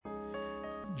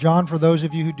John, for those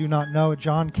of you who do not know,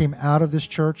 John came out of this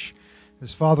church.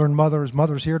 His father and mother, his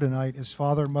mother's here tonight. His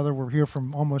father and mother were here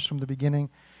almost from the beginning.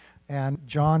 And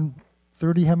John,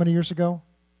 how many years ago?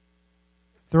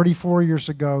 34 years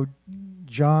ago,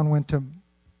 John went to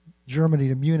Germany,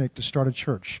 to Munich, to start a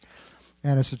church.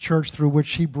 And it's a church through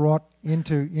which he brought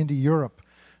into Europe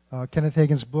Kenneth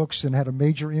Hagin's books and had a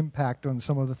major impact on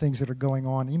some of the things that are going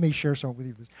on. He may share some with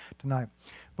you tonight.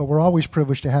 But we're always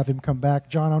privileged to have him come back.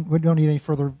 John, we don't need any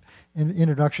further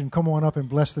introduction. Come on up and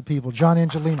bless the people. John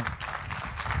Angelino.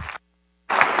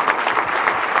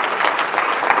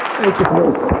 Thank you.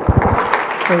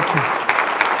 Thank you.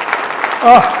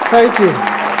 Oh, thank you.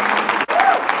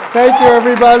 Thank you,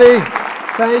 everybody.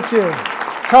 Thank you.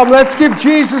 Come, let's give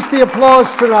Jesus the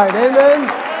applause tonight. Amen.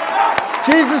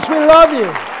 Jesus, we love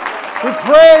you. We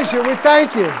praise you. We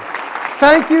thank you.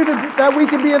 Thank you that we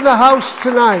can be in the house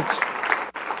tonight.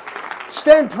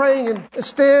 Stand praying and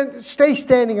stay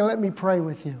standing and let me pray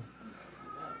with you.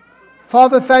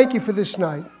 Father, thank you for this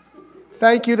night.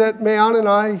 Thank you that Mayan and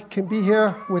I can be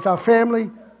here with our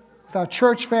family, with our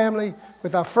church family,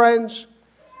 with our friends,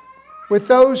 with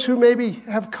those who maybe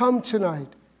have come tonight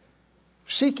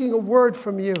seeking a word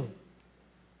from you.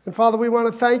 And Father, we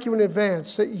want to thank you in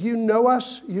advance that you know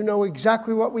us, you know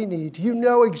exactly what we need, you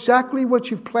know exactly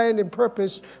what you've planned and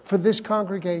purposed for this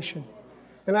congregation.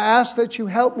 And I ask that you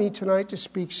help me tonight to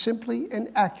speak simply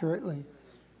and accurately.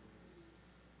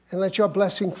 And let your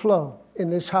blessing flow in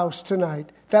this house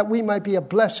tonight, that we might be a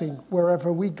blessing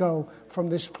wherever we go from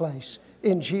this place.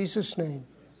 In Jesus' name,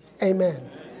 amen.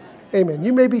 Amen.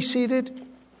 You may be seated.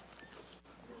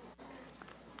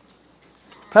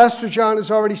 Pastor John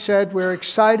has already said we're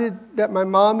excited that my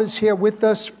mom is here with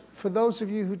us. For those of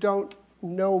you who don't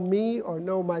know me or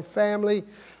know my family,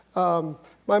 my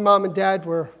mom and dad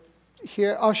were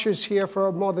here, ushers here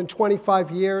for more than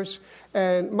 25 years.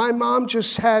 And my mom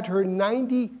just had her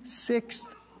 96th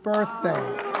birthday.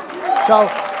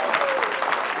 So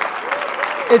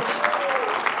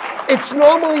it's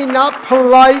normally not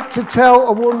polite to tell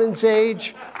a woman's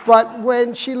age, but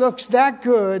when she looks that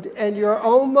good and you're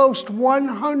almost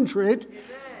 100,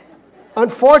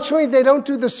 unfortunately they don't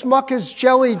do the Smucker's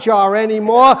jelly jar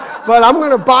anymore, but I'm going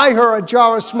to buy her a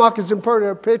jar of Smucker's and put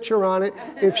her picture on it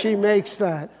if she makes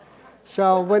that.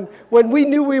 So when we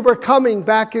knew we were coming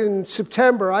back in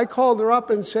September, I called her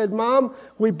up and said, Mom,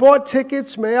 we bought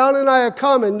tickets. Mayan and I are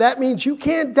coming. That means you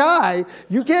can't die.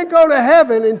 You can't go to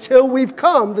heaven until we've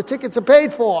come. The tickets are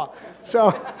paid for.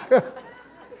 So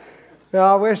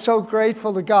we're so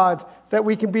grateful to God that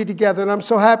we can be together. And I'm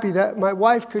so happy that my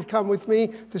wife could come with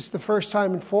me. This is the first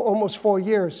time in almost 4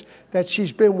 years that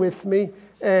she's been with me.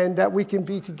 And that we can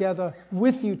be together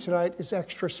with you tonight is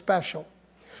extra special.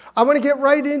 I want to get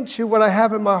right into what I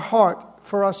have in my heart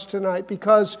for us tonight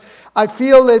because I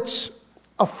feel it's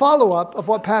a follow-up of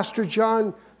what Pastor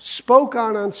John spoke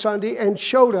on Sunday and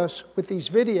showed us with these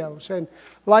videos. And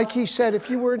like he said, if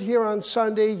you weren't here on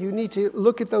Sunday, you need to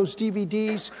look at those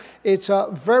DVDs. It's a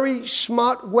very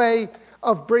smart way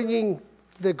of bringing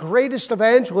the greatest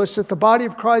evangelists that the body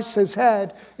of Christ has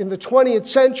had in the 20th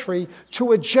century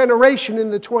to a generation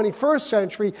in the 21st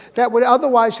century that would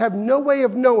otherwise have no way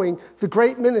of knowing the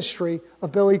great ministry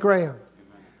of Billy Graham.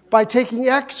 By taking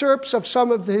excerpts of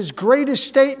some of his greatest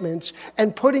statements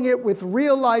and putting it with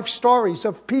real-life stories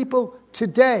of people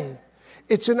today,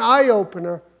 it's an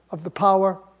eye-opener of the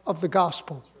power of the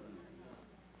gospel.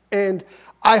 And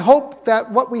I hope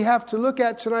that what we have to look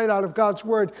at tonight out of God's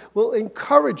Word will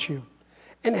encourage you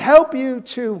and help you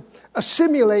to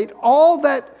assimilate all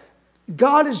that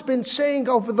God has been saying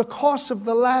over the course of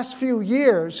the last few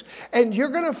years. And you're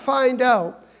going to find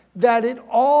out that it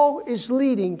all is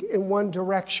leading in one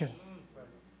direction.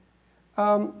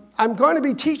 I'm going to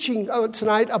be teaching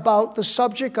tonight about the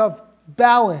subject of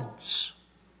balance.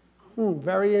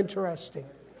 Very interesting.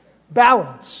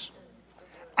 Balance.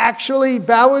 Actually,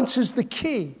 balance is the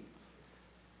key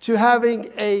to having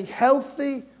a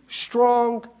healthy,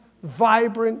 strong,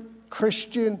 vibrant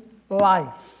Christian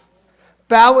life.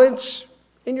 Balance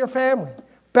in your family.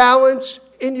 Balance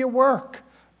in your work.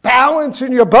 Balance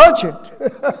in your budget.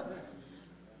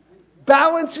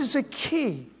 Balance is a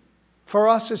key for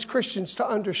us as Christians to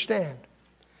understand.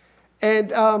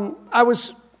 And I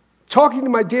was talking to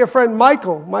my dear friend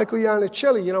Michael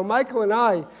Iannicelli. You know, Michael and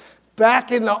I,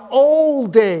 back in the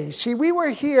old days, see, we were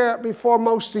here before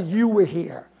most of you were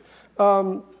here.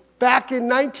 Back in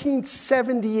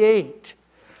 1978,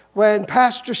 when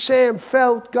Pastor Sam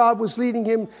felt God was leading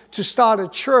him to start a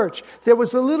church, there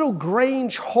was a little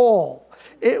Grange Hall.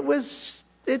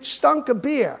 It stunk of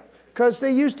beer. because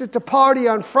they used it to party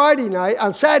on Saturday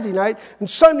night, and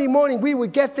Sunday morning we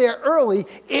would get there early,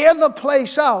 air the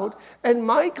place out, and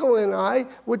Michael and I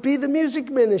would be the music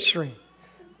ministry.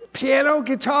 Piano,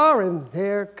 guitar, and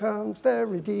here comes the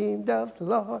redeemed of the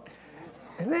Lord.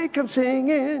 And they come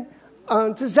singing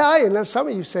unto Zion. Now some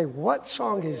of you say, what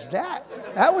song is that?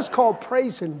 That was called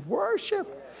praise and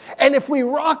worship. And if we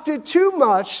rocked it too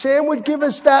much, Sam would give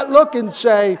us that look and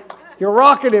say, you're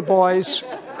rocking it, boys.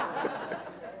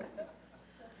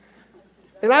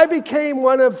 And I became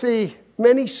one of the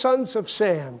many sons of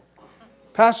Sam.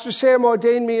 Pastor Sam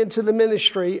ordained me into the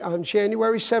ministry on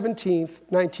January 17th,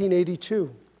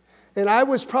 1982. And I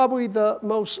was probably the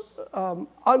most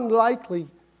unlikely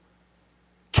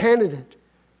candidate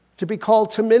to be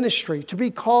called to ministry, to be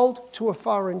called to a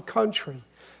foreign country.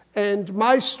 And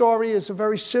my story is a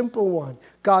very simple one.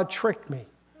 God tricked me.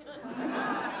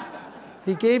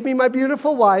 He gave me my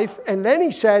beautiful wife, and then he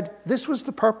said, this was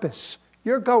the purpose.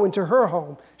 You're going to her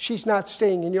home. She's not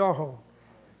staying in your home.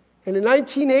 And in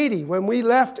 1980, when we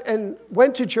left and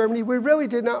went to Germany, we really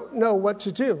did not know what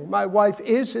to do. My wife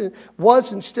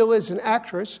was and still is an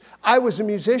actress. I was a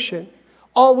musician.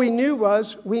 All we knew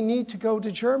was we need to go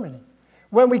to Germany.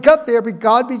 When we got there,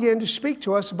 God began to speak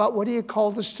to us about what he had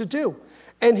called us to do.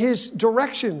 And his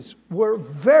directions were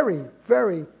very,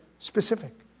 very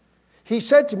specific. He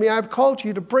said to me, I've called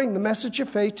you to bring the message of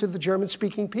faith to the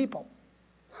German-speaking people.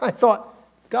 I thought,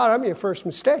 God, I'm your first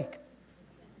mistake.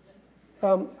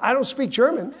 I don't speak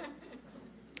German.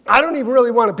 I don't even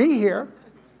really want to be here.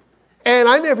 And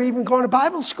I never even gone to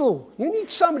Bible school. You need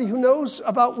somebody who knows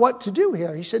about what to do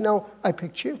here. He said, no, I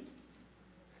picked you.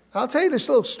 I'll tell you this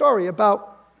little story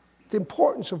about the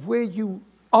importance of where you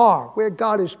are, where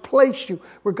God has placed you,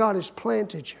 where God has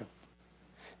planted you.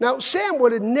 Now, Sam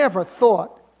would have never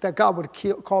thought that God would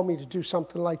call me to do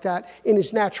something like that in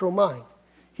his natural mind.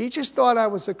 He just thought I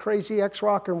was a crazy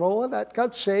ex-rock and roller that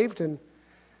got saved and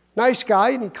nice guy,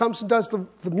 and he comes and does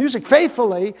the music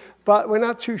faithfully, but we're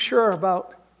not too sure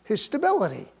about his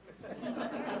stability.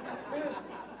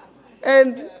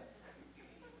 And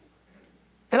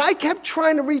I kept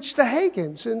trying to reach the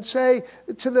Hagins and say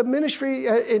to the ministry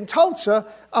in Tulsa,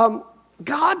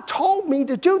 God told me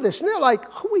to do this. And they're like,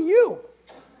 who are you?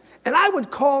 And I would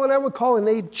call, and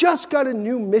they had just got a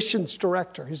new missions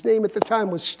director. His name at the time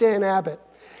was Stan Abbott.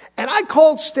 And I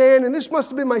called Stan, and this must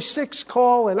have been my 6th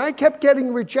call, and I kept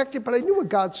getting rejected, but I knew what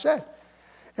God said.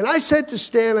 And I said to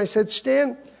Stan,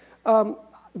 Stan,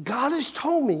 God has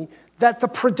told me that the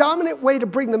predominant way to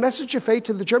bring the message of faith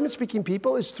to the German-speaking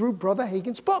people is through Brother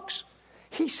Hagin's books.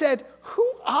 He said,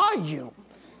 who are you?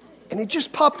 And it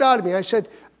just popped out of me. I said,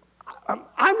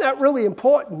 I'm not really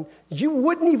important. You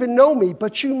wouldn't even know me,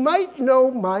 but you might know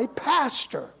my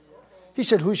pastor. He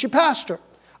said, who's your pastor?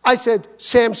 I said,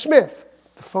 Sam Smith.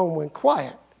 The phone went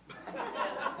quiet.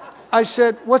 I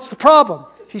said, what's the problem?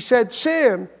 He said,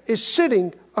 Sam is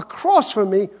sitting across from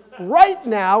me right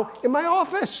now in my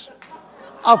office.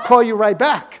 I'll call you right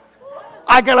back.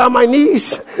 I got on my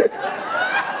knees.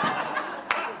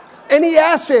 And he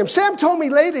asked Sam. Sam told me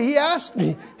later, he asked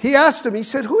him, he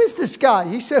said, who is this guy?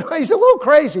 He said, well, he's a little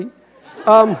crazy.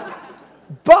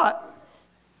 But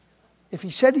if he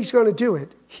said he's going to do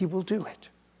it, he will do it.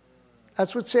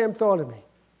 That's what Sam thought of me.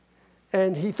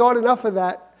 And he thought enough of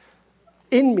that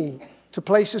in me to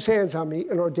place his hands on me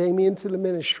and ordain me into the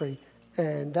ministry.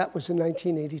 And that was in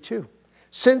 1982.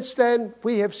 Since then,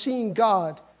 we have seen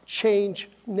God change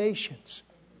nations.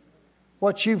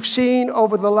 What you've seen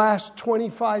over the last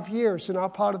 25 years in our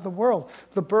part of the world,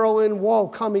 the Berlin Wall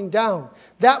coming down,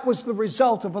 that was the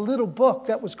result of a little book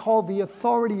that was called The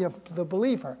Authority of the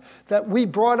Believer that we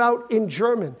brought out in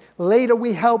German. Later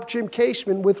we helped Jim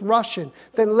Caseman with Russian,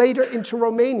 then later into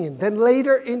Romanian, then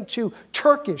later into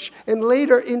Turkish, and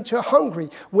later into Hungary.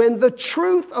 When the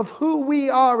truth of who we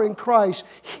are in Christ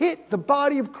hit the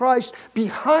body of Christ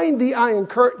behind the Iron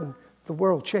Curtain, the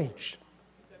world changed.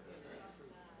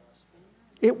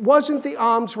 It wasn't the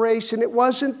arms race, and it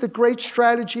wasn't the great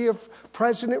strategy of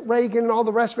President Reagan and all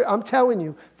the rest of it. I'm telling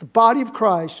you, the body of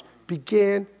Christ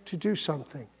began to do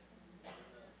something.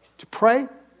 To pray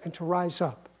and to rise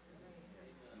up.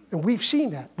 And we've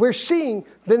seen that. We're seeing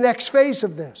the next phase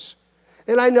of this.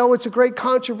 And I know it's a great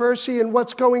controversy in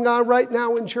what's going on right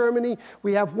now in Germany.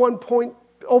 We have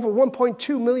over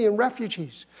 1.2 million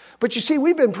refugees. But you see,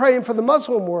 we've been praying for the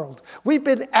Muslim world. We've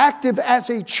been active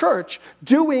as a church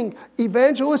doing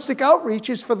evangelistic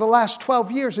outreaches for the last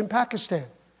 12 years in Pakistan.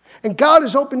 And God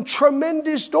has opened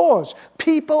tremendous doors.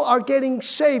 People are getting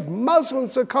saved.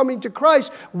 Muslims are coming to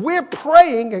Christ. We're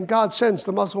praying, and God sends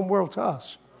the Muslim world to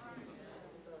us.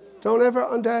 Don't ever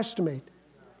underestimate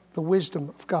the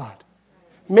wisdom of God.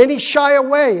 Many shy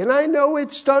away, and I know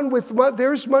it's done with,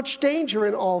 there's much danger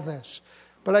in all this.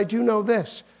 But I do know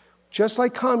this, just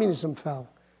like communism fell,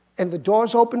 and the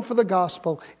doors open for the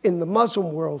gospel, in the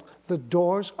Muslim world, the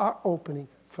doors are opening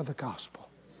for the gospel.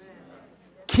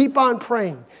 Keep on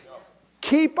praying.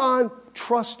 Keep on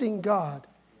trusting God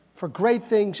for great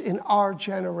things in our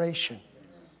generation.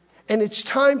 And it's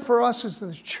time for us as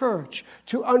the church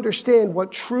to understand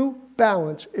what true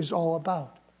balance is all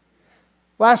about.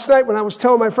 Last night when I was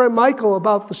telling my friend Michael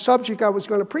about the subject I was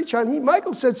going to preach on,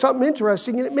 Michael said something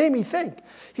interesting and it made me think.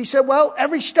 He said, well,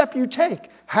 every step you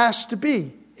take has to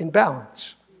be in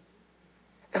balance.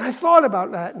 And I thought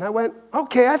about that and I went,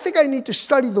 okay, I think I need to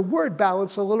study the word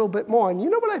balance a little bit more. And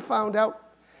you know what I found out?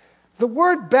 The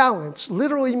word balance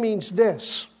literally means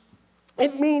this.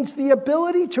 It means the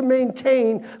ability to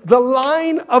maintain the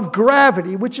line of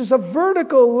gravity, which is a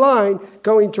vertical line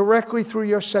going directly through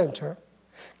your center,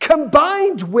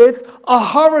 combined with a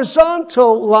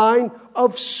horizontal line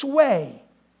of sway.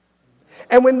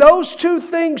 And when those two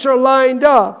things are lined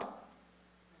up,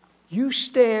 you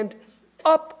stand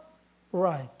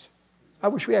upright. I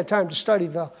wish we had time to study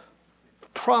the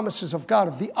promises of God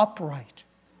of the upright.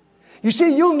 You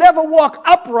see, you'll never walk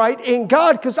upright in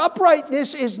God because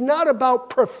uprightness is not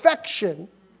about perfection.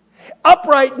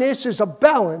 Uprightness is a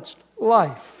balanced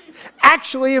life.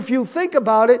 Actually, if you think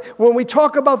about it, when we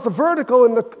talk about the vertical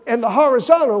and the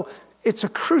horizontal, it's a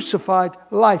crucified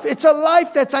life. It's a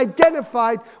life that's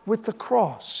identified with the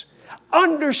cross,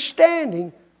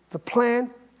 understanding the plan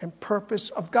and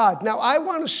purpose of God. Now, I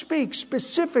want to speak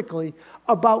specifically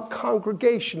about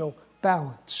congregational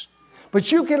balance. But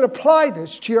you can apply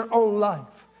this to your own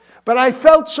life. But I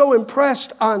felt so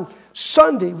impressed on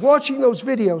Sunday, watching those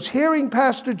videos, hearing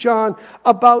Pastor John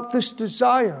about this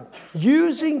desire,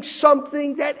 using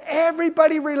something that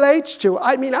everybody relates to.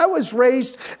 I mean, I was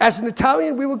raised as an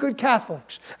Italian, we were good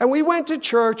Catholics. And we went to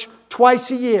church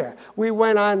twice a year. We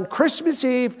went on Christmas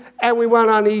Eve and we went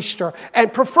on Easter.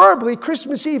 And preferably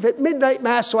Christmas Eve at midnight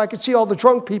mass so I could see all the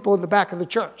drunk people in the back of the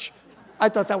church. I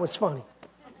thought that was funny.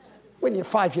 When you're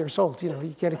 5 years old,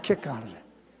 you get a kick out of it.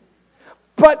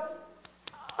 But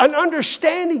an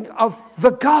understanding of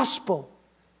the gospel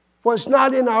was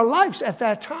not in our lives at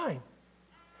that time.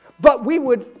 But we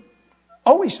would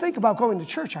always think about going to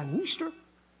church on Easter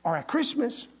or at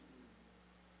Christmas.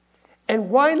 And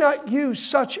why not use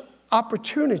such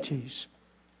opportunities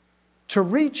to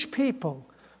reach people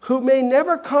who may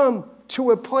never come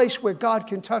to a place where God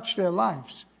can touch their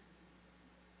lives,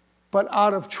 but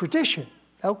out of tradition,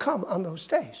 they'll come on those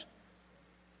days.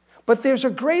 But there's a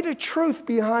greater truth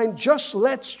behind just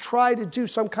let's try to do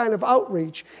some kind of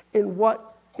outreach in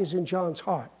what is in John's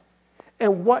heart.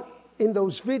 And what in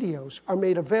those videos are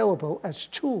made available as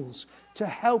tools to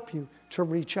help you to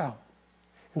reach out.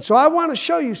 And so I want to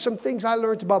show you some things I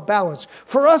learned about balance.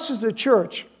 For us as a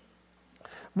church,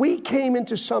 we came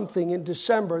into something in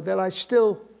December that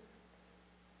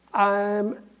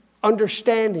I'm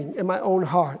understanding in my own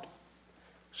heart.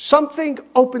 Something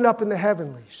opened up in the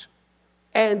heavenlies,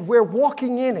 and we're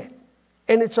walking in it,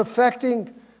 and it's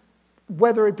affecting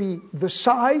whether it be the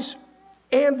size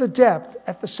and the depth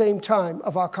at the same time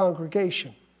of our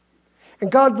congregation.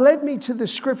 And God led me to the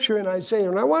scripture in Isaiah,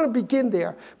 and I want to begin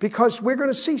there because we're going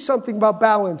to see something about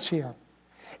balance here.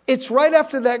 It's right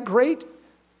after that great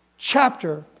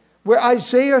chapter where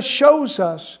Isaiah shows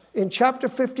us in chapter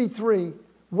 53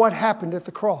 what happened at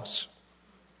the cross.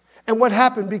 And what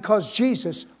happened because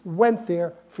Jesus went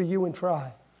there for you and for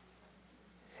I.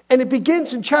 And it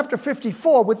begins in chapter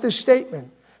 54 with this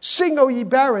statement. Sing, O ye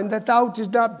barren, that thou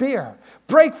did not bear.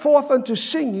 Break forth unto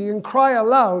singing and cry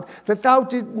aloud that thou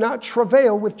did not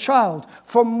travail with child.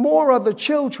 For more are the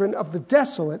children of the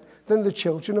desolate than the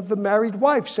children of the married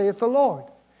wife, saith the Lord.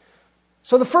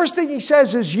 So the first thing he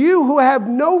says is, you who have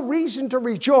no reason to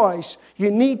rejoice,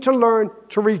 you need to learn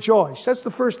to rejoice. That's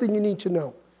the first thing you need to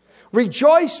know.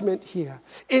 Rejoicing here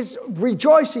is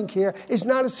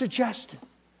not a suggestion.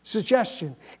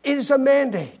 It is a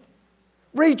mandate.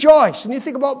 Rejoice. And you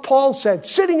think about what Paul said,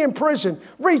 sitting in prison,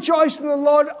 rejoice in the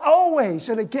Lord always.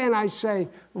 And again, I say,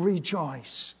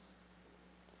 rejoice.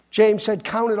 James said,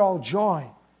 count it all joy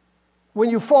when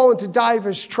you fall into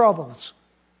divers troubles.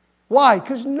 Why?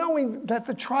 Because knowing that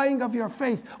the trying of your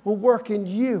faith will work in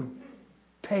you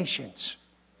patience.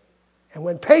 And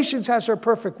when patience has her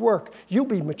perfect work, you'll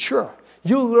be mature.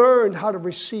 You'll learn how to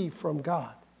receive from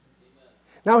God.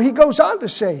 Now he goes on to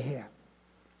say here,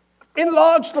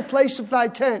 enlarge the place of thy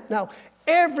tent. Now,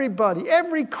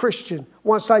 every Christian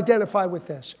wants to identify with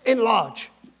this.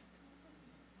 Enlarge.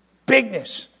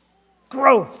 Bigness.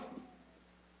 Growth.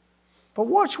 But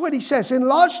watch what he says.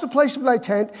 Enlarge the place of thy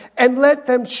tent, and let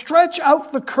them stretch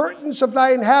out the curtains of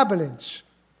thy inhabitants.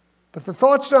 But the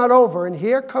thought's not over, and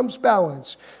here comes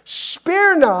balance.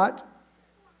 Spare not,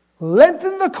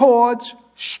 lengthen the cords,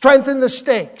 strengthen the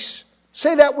stakes.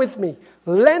 Say that with me.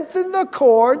 Lengthen the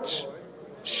cords,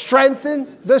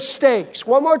 strengthen the stakes.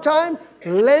 One more time.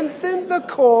 Lengthen the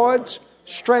cords,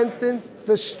 strengthen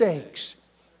the stakes.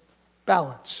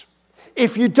 Balance.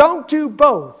 If you don't do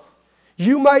both,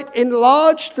 you might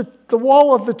enlarge the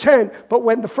wall of the tent, but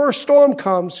when the first storm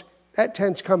comes, that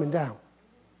tent's coming down.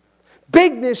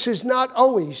 Bigness is not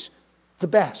always the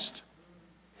best.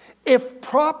 If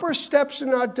proper steps are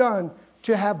not done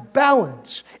to have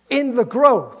balance in the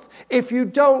growth, if you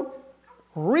don't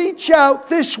reach out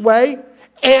this way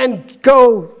and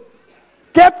go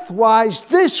depth-wise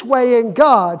this way in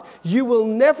God, you will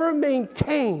never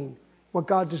maintain what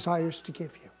God desires to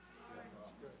give you.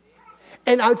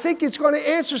 And I think it's going to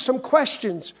answer some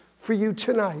questions for you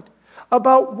tonight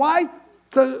about why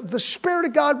the Spirit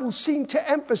of God will seem to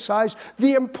emphasize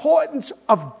the importance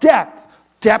of depth.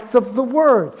 Depth of the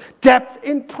Word, depth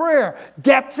in prayer,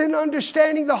 depth in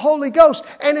understanding the Holy Ghost.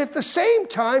 And at the same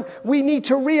time, we need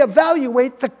to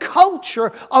reevaluate the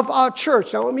culture of our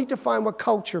church. Now, let me define what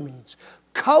culture means.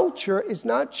 Culture is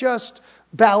not just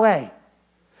ballet.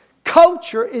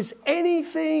 Culture is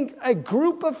anything a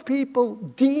group of people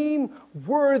deem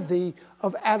worthy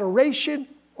of adoration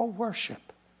or worship.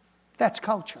 That's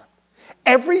culture.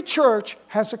 Every church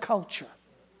has a culture.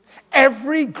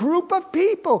 Every group of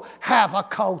people have a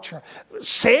culture.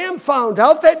 Sam found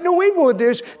out that New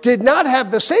Englanders did not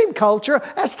have the same culture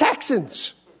as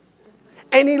Texans.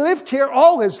 And he lived here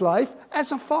all his life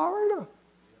as a foreigner.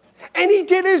 And he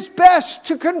did his best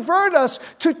to convert us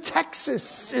to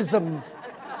Texasism.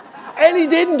 And he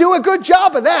didn't do a good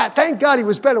job of that. Thank God he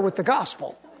was better with the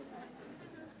gospel.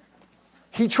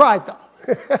 He tried,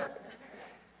 though.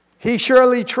 He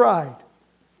surely tried.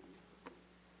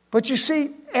 But you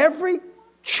see, every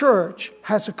church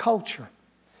has a culture.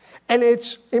 And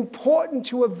it's important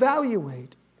to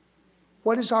evaluate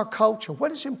what is our culture,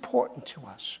 what is important to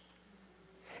us.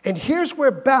 And here's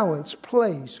where balance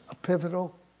plays a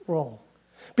pivotal role.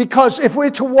 Because if we're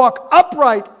to walk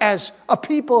upright as a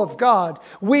people of God,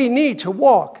 we need to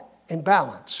walk in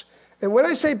balance. And when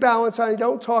I say balance, I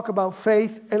don't talk about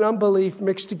faith and unbelief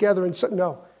mixed together.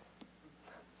 No.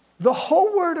 The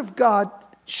whole Word of God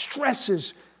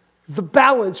stresses the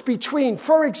balance between,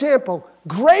 for example,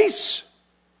 grace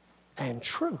and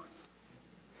truth.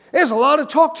 There's a lot of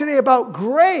talk today about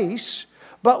grace,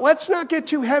 but let's not get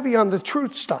too heavy on the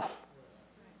truth stuff.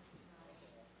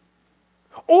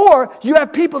 Or you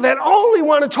have people that only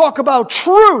want to talk about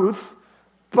truth,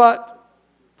 but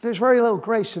there's very little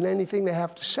grace in anything they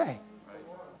have to say.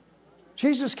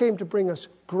 Jesus came to bring us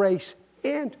grace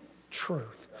and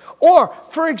truth. Or,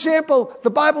 for example,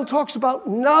 the Bible talks about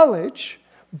knowledge.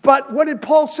 But what did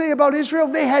Paul say about Israel?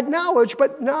 They had knowledge,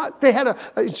 but they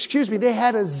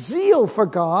had a zeal for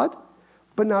God,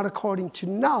 but not according to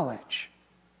knowledge.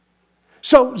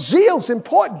 So zeal's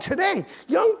important today.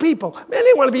 Young people, man,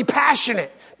 they want to be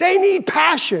passionate. They need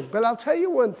passion. But I'll tell you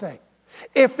one thing.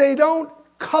 If they don't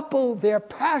couple their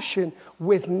passion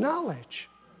with knowledge.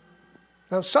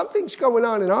 Now, something's going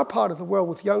on in our part of the world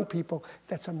with young people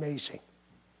that's amazing.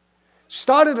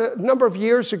 Started a number of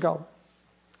years ago.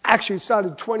 Actually, it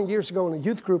started 20 years ago in a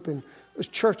youth group in a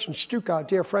church in Stuttgart,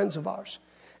 dear friends of ours.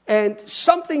 And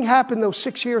something happened those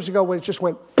 6 years ago when it just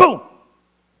went boom.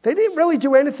 They didn't really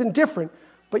do anything different,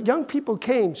 but young people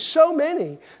came, so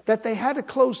many that they had to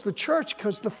close the church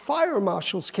because the fire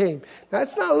marshals came. Now,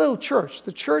 it's not a little church.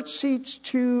 The church seats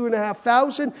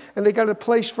 2,500, and they got a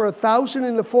place for 1,000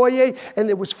 in the foyer, and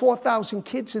there was 4,000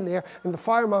 kids in there, and the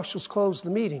fire marshals closed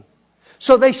the meeting.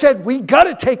 So they said, we got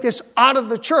to take this out of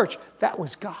the church. That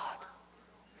was God.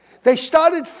 They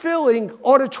started filling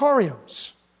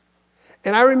auditoriums.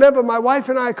 And I remember my wife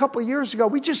and I a couple of years ago,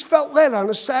 we just felt led on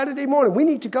a Saturday morning. We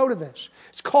need to go to this.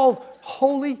 It's called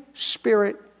Holy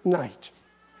Spirit Night.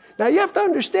 Now you have to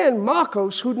understand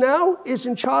Marcos, who now is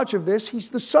in charge of this, he's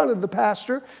the son of the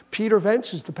pastor. Peter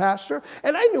Vance is the pastor.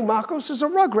 And I knew Marcos as a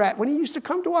rugrat when he used to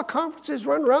come to our conferences,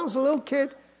 run around as a little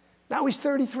kid. Now he's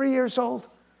 33 years old.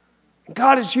 And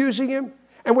God is using him.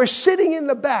 And we're sitting in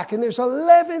the back, and there's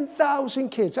 11,000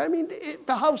 kids. I mean,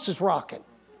 the house is rocking.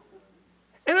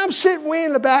 And I'm sitting way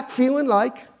in the back feeling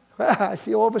like, I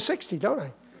feel over 60, don't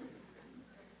I?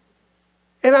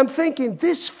 And I'm thinking,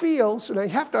 this feels, and I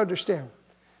have to understand,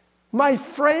 my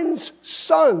friends'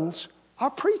 sons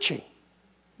are preaching.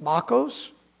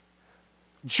 Marcos,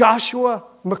 Joshua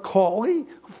McCauley,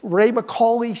 Ray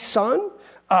McCauley's son,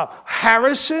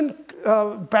 Harrison,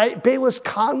 Bayless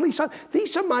Conley's son.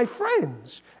 These are my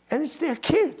friends. And it's their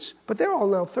kids. But they're all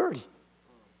now 30.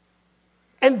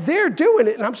 And they're doing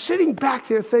it. And I'm sitting back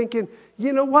there thinking,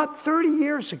 you know what? 30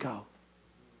 years ago,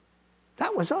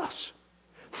 that was us.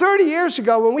 30 years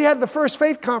ago, when we had the First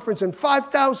Faith Conference and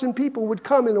 5,000 people would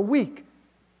come in a week,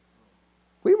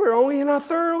 we were only in our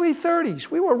early 30s.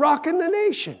 We were rocking the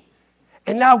nation.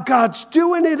 And now God's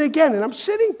doing it again. And I'm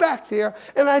sitting back there,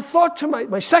 and I thought to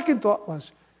my second thought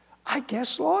was, I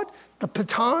guess, Lord, the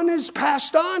baton is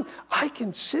passed on. I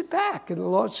can sit back. And the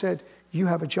Lord said, you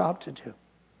have a job to do.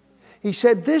 He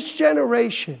said, this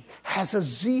generation has a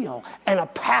zeal and a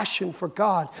passion for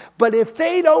God. But if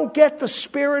they don't get the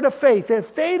spirit of faith,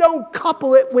 if they don't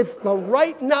couple it with the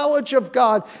right knowledge of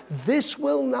God, this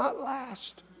will not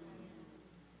last.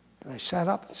 And I sat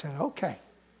up and said, okay.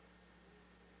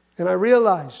 And I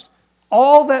realized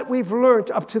all that we've learned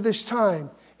up to this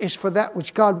time is for that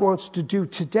which God wants to do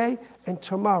today and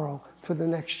tomorrow for the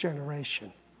next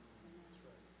generation.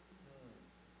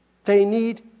 They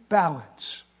need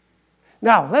balance.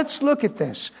 Now, let's look at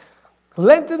this.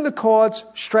 Lengthen the cords,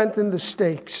 strengthen the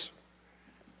stakes.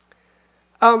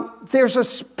 There's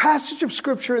a passage of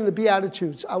Scripture in the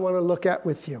Beatitudes I want to look at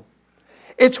with you.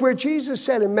 It's where Jesus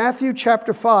said in Matthew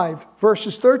chapter 5,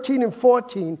 verses 13 and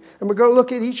 14, and we're going to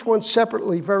look at each one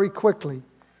separately very quickly.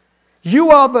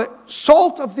 You are the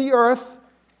salt of the earth.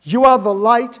 You are the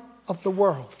light of the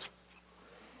world.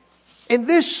 In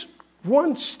this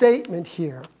one statement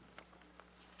here,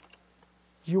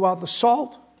 you are the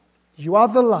salt, you are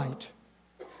the light.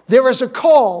 There is a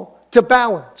call to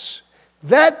balance.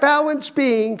 That balance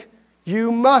being,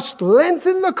 you must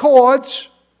lengthen the cords,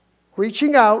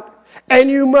 reaching out, and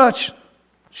you must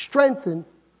strengthen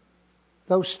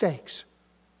those stakes.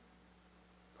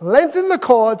 Lengthen the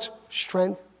cords,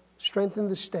 strengthen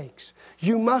the stakes.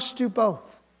 You must do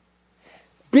both.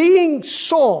 Being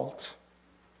salt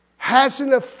has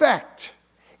an effect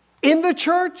in the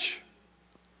church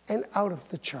and out of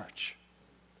the church.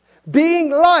 Being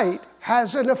light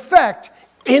has an effect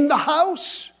in the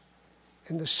house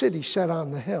and the city set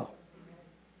on the hill.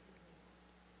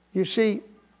 You see,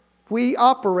 we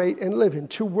operate and live in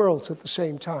two worlds at the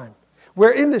same time.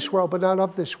 We're in this world, but not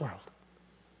of this world.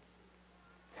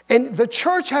 And the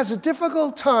church has a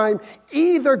difficult time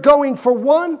either going for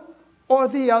one or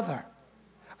the other.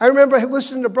 I remember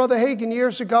listening to Brother Hagin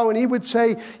years ago, and he would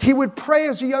say, he would pray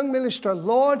as a young minister,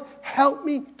 Lord, help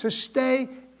me to stay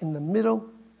in the middle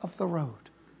of the road.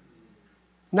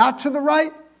 Not to the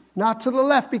right, not to the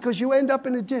left, because you end up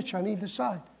in a ditch on either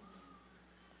side.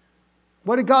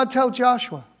 What did God tell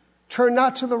Joshua? Turn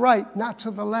not to the right, not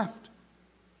to the left.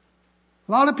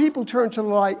 A lot of people turn to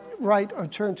the right or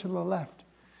turn to the left.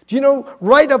 Do you know,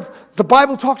 the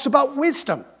Bible talks about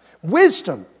wisdom.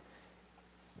 Wisdom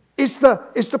is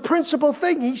the principal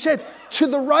thing. He said, to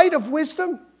the right of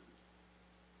wisdom,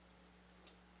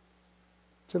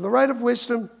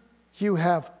 you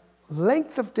have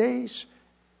length of days,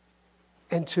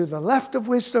 and to the left of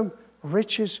wisdom,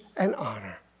 riches and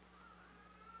honor.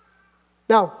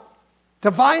 Now,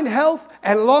 divine health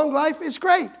and long life is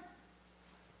great.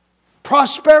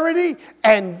 Prosperity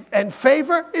and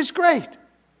favor is great.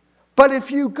 But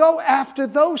if you go after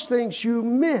those things, you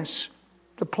miss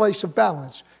the place of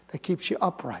balance that keeps you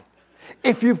upright.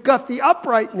 If you've got the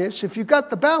uprightness, if you've got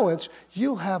the balance,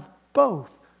 you'll have both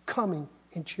coming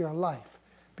into your life.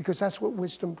 Because that's what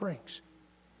wisdom brings.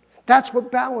 That's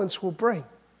what balance will bring.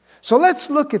 So let's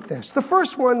look at this. The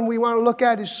first one we want to look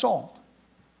at is salt.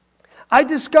 I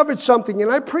discovered something,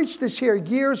 and I preached this here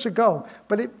years ago,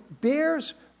 but it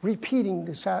bears repeating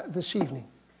this evening.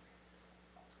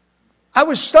 I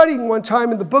was studying one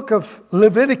time in the book of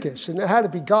Leviticus, and it had to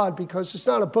be God because it's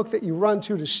not a book that you run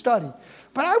to study.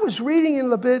 But I was reading in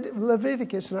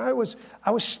Leviticus, and I was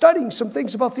studying some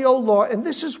things about the old law, and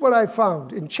this is what I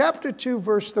found in chapter 2,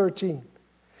 verse 13.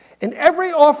 In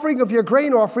every offering of your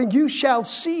grain offering, you shall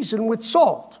season with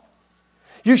salt.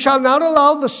 You shall not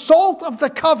allow the salt of the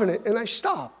covenant. And I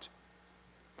stopped.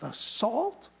 The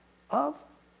salt of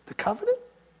the covenant?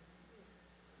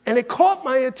 And it caught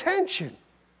my attention.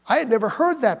 I had never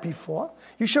heard that before.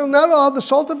 You shall not allow the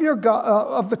salt of your God,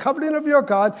 of the covenant of your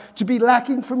God to be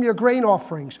lacking from your grain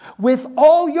offerings. With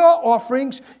all your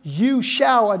offerings, you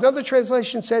shall. Another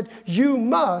translation said, you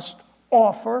must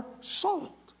offer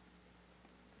salt.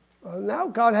 Well, now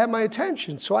God had my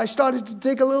attention, so I started to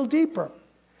dig a little deeper.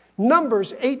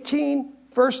 Numbers 18,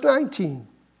 verse 19.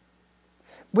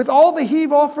 With all the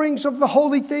heave offerings of the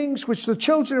holy things which the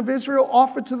children of Israel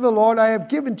offered to the Lord, I have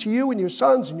given to you and your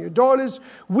sons and your daughters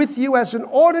with you as an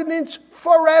ordinance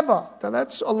forever. Now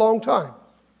that's a long time.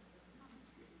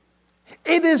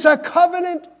 It is a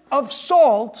covenant of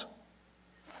salt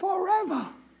forever.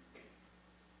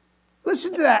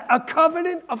 Listen to that. A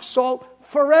covenant of salt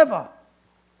forever.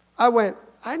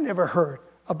 I never heard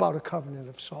about a covenant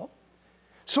of salt.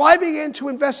 So I began to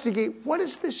investigate, what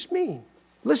does this mean?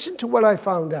 Listen to what I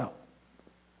found out.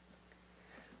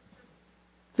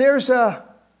 There's an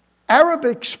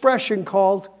Arabic expression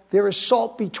called, there is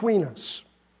salt between us.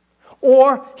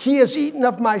 Or, he has eaten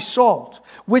of my salt,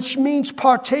 which means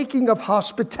partaking of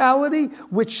hospitality,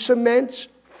 which cements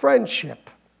friendship.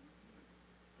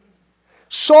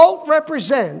 Salt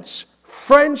represents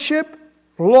friendship,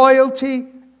 loyalty,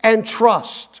 and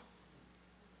trust.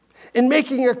 In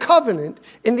making a covenant,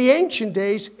 in the ancient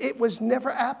days, it was never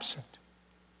absent.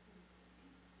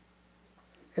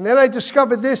 And then I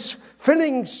discovered this.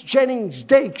 Finnings Jennings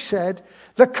Dake said,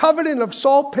 the covenant of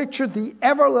salt pictured the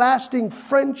everlasting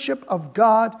friendship of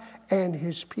God and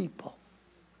his people.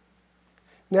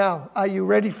 Now, are you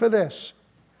ready for this?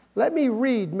 Let me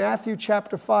read Matthew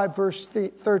chapter 5, verse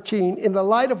 13, in the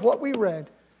light of what we read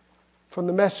from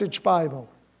the Message Bible.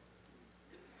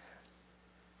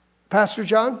 Pastor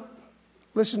John,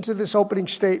 listen to this opening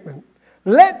statement.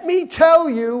 Let me tell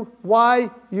you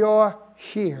why you're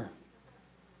here.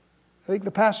 I think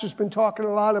the pastor's been talking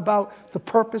a lot about the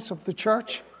purpose of the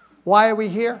church. Why are we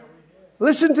here?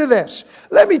 Listen to this.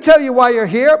 Let me tell you why you're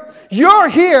here. You're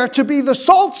here to be the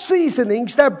salt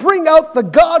seasonings that bring out the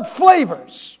God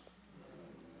flavors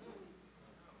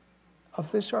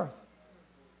of this earth.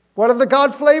 What are the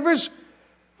God flavors?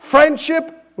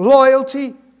 Friendship,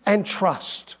 loyalty, and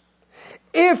trust.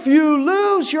 If you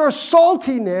lose your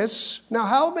saltiness, now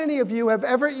how many of you have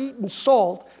ever eaten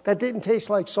salt that didn't taste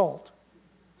like salt?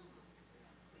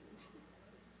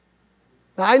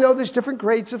 Now, I know there's different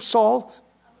grades of salt.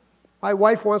 My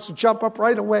wife wants to jump up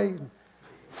right away and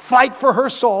fight for her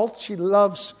salt. She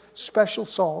loves special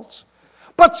salts.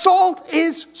 But salt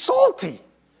is salty.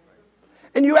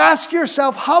 And you ask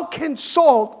yourself, how can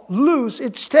salt lose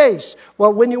its taste?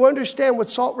 Well, when you understand what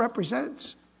salt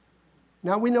represents,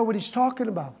 now we know what he's talking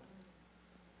about.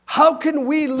 How can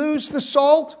we lose the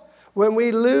salt? When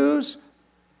we lose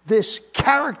this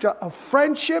character of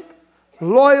friendship,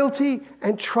 loyalty,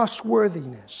 and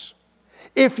trustworthiness.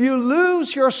 If you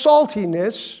lose your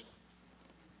saltiness,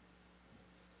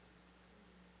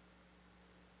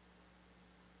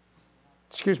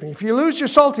 if you lose your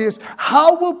saltiness,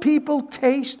 how will people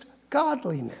taste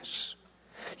godliness?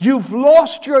 You've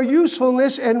lost your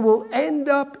usefulness and will end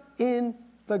up in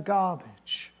the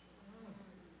garbage.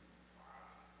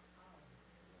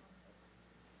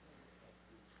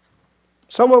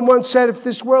 Someone once said, if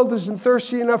this world isn't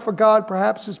thirsty enough for God,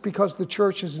 perhaps it's because the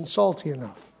church isn't salty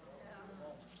enough.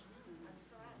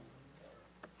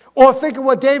 Or think of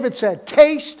what David said,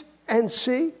 taste and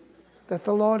see that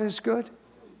the Lord is good.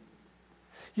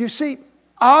 You see,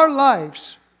 our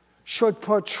lives should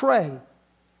portray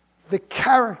the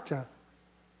character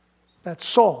that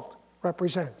salt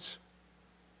represents.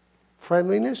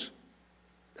 Friendliness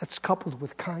that's coupled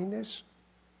with kindness,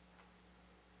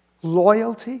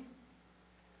 loyalty,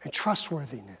 and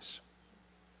trustworthiness.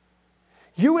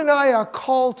 You and I are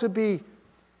called to be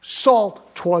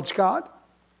salt towards God.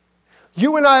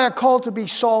 You and I are called to be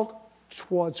salt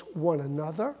towards one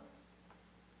another.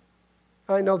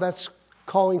 I know that's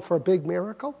calling for a big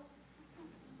miracle.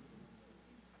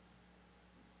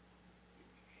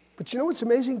 But you know what's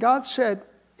amazing? God said,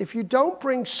 if you don't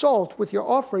bring salt with your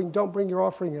offering, don't bring your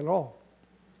offering at all.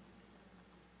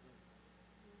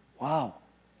 Wow.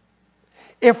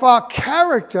 If our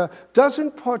character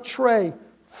doesn't portray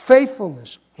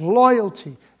faithfulness,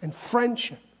 loyalty, and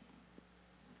friendship,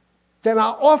 then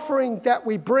our offering that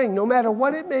we bring, no matter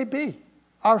what it may be,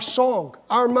 our song,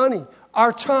 our money,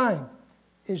 our time,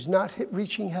 is not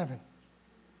reaching heaven.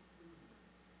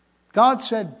 God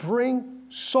said, bring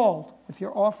salt with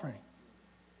your offering.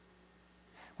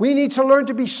 We need to learn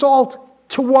to be salt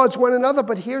towards one another,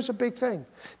 but here's a big thing.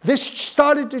 This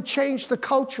started to change the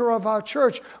culture of our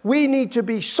church. We need to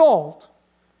be salt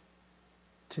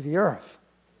to the earth.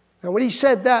 Now, when he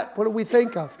said that, what do we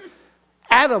think of?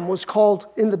 Adam was called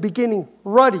in the beginning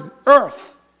ruddy,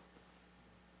 earth.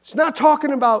 He's not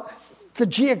talking about the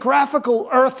geographical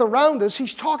earth around us.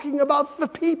 He's talking about the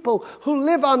people who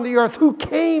live on the earth, who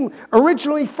came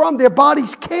originally from, their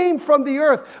bodies came from the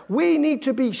earth. We need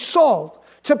to be salt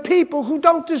to people who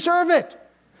don't deserve it.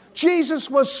 Jesus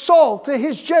was salt to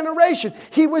his generation.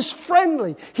 He was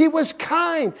friendly. He was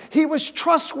kind. He was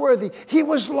trustworthy. He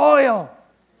was loyal.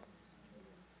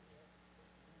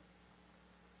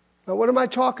 Now, what am I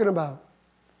talking about?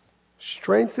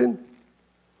 Strengthen,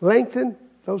 lengthen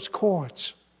those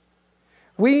cords.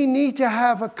 We need to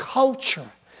have a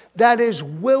culture that is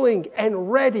willing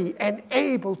and ready and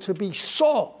able to be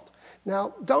salt.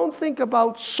 Now, don't think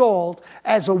about salt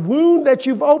as a wound that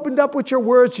you've opened up with your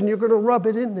words and you're going to rub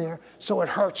it in there so it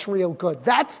hurts real good.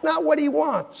 That's not what he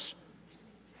wants.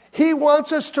 He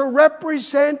wants us to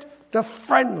represent the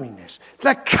friendliness,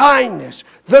 the kindness,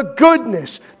 the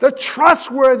goodness, the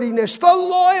trustworthiness, the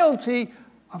loyalty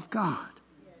of God.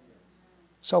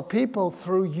 So people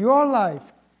through your life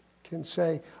can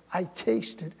say, I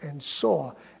tasted and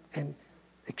saw and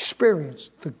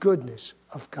experienced the goodness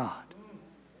of God.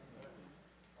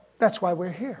 That's why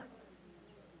we're here.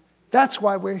 That's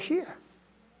why we're here.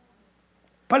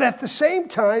 But at the same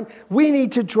time, we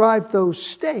need to drive those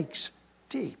stakes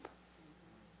deep.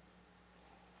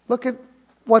 Look at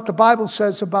what the Bible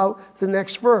says about the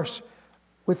next verse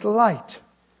with the light.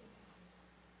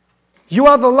 You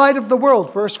are the light of the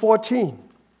world, verse 14.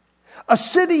 A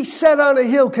city set on a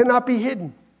hill cannot be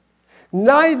hidden.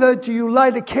 Neither do you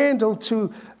light a candle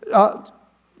to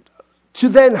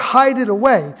then hide it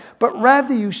away, but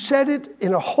rather you set it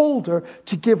in a holder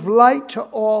to give light to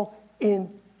all in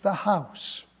the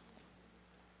house.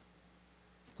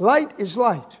 Light is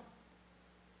light,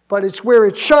 but it's where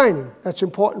it's shining that's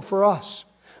important for us.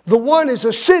 The one is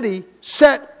a city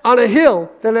set on a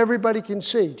hill that everybody can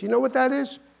see. Do you know what that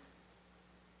is?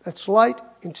 That's light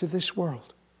into this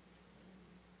world.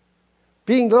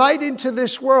 Being light into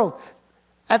this world.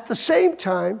 At the same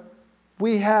time,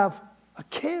 we have a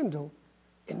candle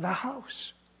in the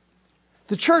house.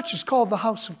 The church is called the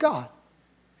house of God.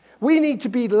 We need to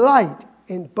be light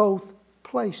in both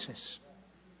places.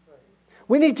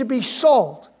 We need to be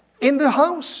salt in the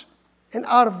house and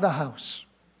out of the house.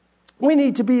 We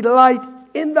need to be light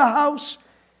in the house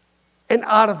and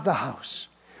out of the house.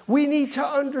 We need to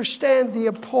understand the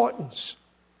importance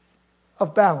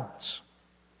of balance.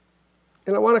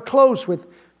 And I want to close with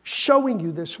showing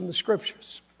you this from the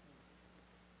scriptures.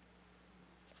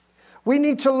 We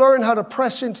need to learn how to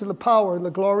press into the power and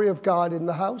the glory of God in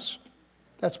the house.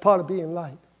 That's part of being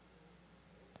light.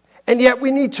 And yet we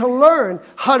need to learn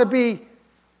how to be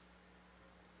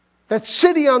that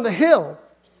city on the hill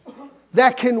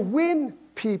that can win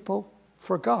people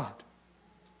for God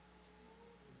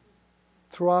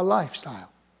through our lifestyle,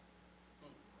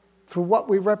 through what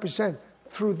we represent,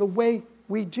 through the way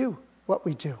we do what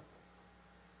we do.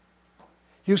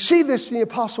 You see this in the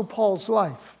Apostle Paul's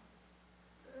life.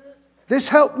 This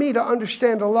helped me to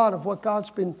understand a lot of what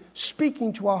God's been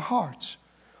speaking to our hearts.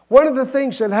 One of the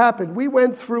things that happened, we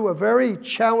went through a very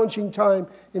challenging time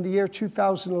in the year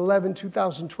 2011,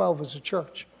 2012 as a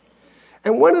church.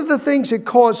 And one of the things it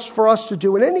caused for us to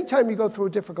do, and any time you go through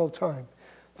a difficult time,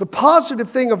 the positive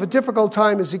thing of a difficult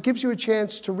time is it gives you a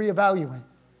chance to reevaluate.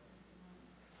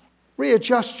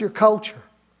 Readjust your culture.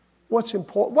 What's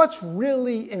important? What's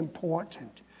really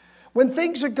important? When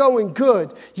things are going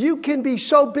good, you can be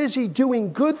so busy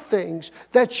doing good things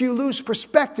that you lose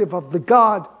perspective of the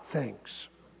God things.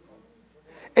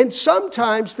 And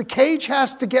sometimes the cage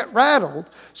has to get rattled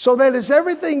so that as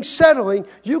everything's settling,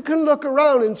 you can look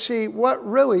around and see what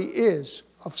really is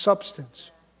of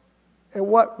substance and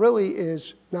what really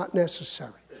is not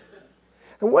necessary.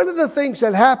 And one of the things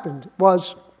that happened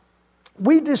was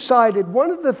we decided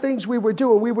one of the things we were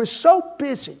doing, we were so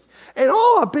busy, and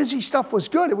all our busy stuff was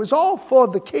good. It was all for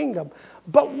the kingdom.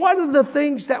 But one of the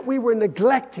things that we were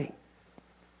neglecting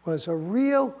was a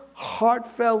real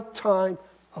heartfelt time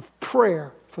of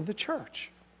prayer for the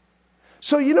church.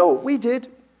 So you know what we did?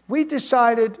 We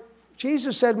decided,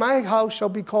 Jesus said, my house shall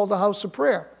be called a house of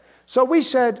prayer. So we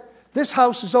said, this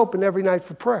house is open every night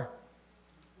for prayer.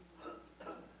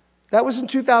 That was in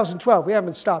 2012. We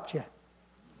haven't stopped yet.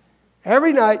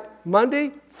 Every night,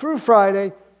 Monday through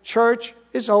Friday, church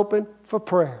is open for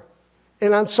prayer.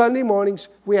 And on Sunday mornings,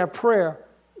 we have prayer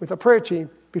with a prayer team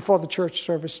before the church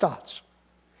service starts.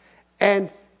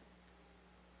 And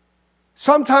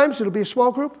sometimes it'll be a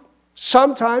small group.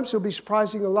 Sometimes it'll be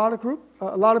surprising a lot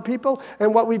of people.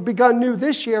 And what we've begun new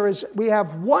this year is we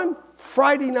have one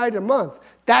Friday night a month.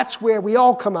 That's where we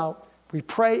all come out. We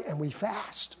pray and we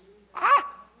fast.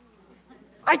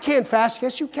 I can't fast.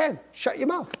 Yes, you can. Shut your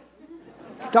mouth.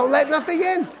 Don't let nothing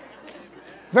in.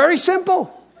 Very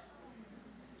simple.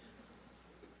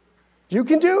 You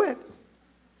can do it.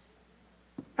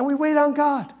 And we wait on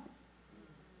God.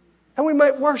 And we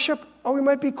might worship or we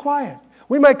might be quiet.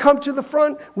 We might come to the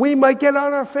front. We might get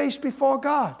on our face before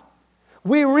God.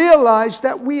 We realize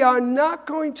that we are not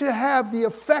going to have the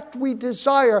effect we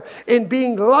desire in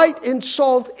being light and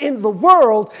salt in the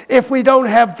world if we don't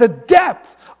have the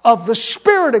depth of the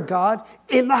Spirit of God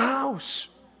in the house.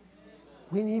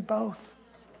 We need both.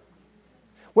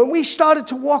 When we started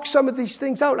to walk some of these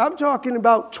things out, I'm talking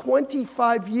about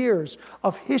 25 years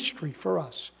of history for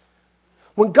us.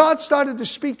 When God started to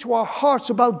speak to our hearts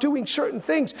about doing certain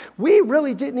things, we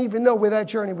really didn't even know where that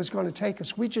journey was going to take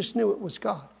us. We just knew it was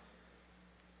God.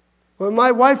 When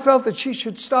my wife felt that she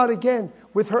should start again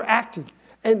with her acting,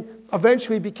 and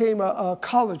eventually became a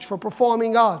college for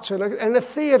performing arts and a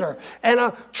theater and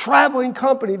a traveling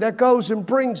company that goes and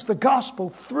brings the gospel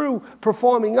through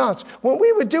performing arts. When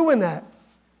we were doing that,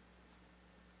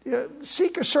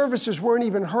 seeker services weren't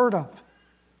even heard of.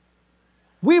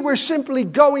 We were simply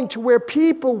going to where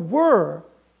people were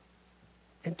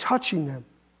and touching them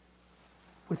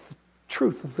with the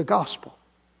truth of the gospel.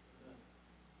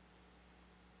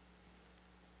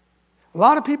 A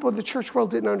lot of people in the church world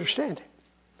didn't understand it.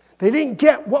 They didn't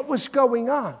get what was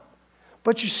going on.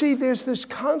 But you see, there's this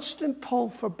constant pull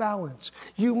for balance.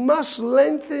 You must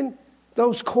lengthen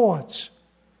those cords.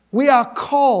 We are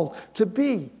called to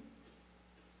be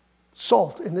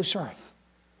salt in this earth.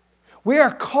 We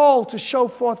are called to show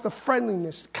forth the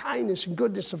friendliness, kindness, and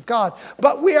goodness of God.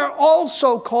 But we are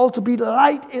also called to be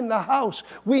light in the house.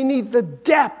 We need the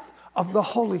depth of the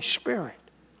Holy Spirit.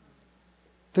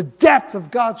 The depth of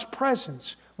God's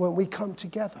presence when we come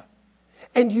together.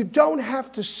 And you don't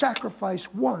have to sacrifice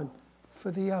one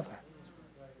for the other.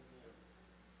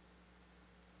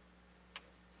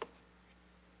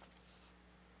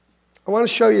 I want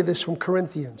to show you this from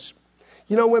Corinthians.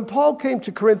 You know, when Paul came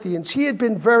to Corinthians, he had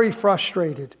been very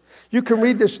frustrated. You can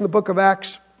read this in the book of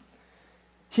Acts.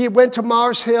 He went to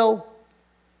Mars Hill.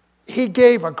 He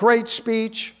gave a great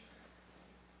speech.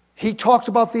 He talked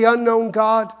about the unknown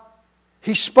God.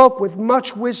 He spoke with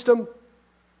much wisdom.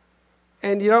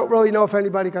 And you don't really know if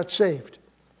anybody got saved.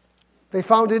 They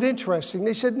found it interesting.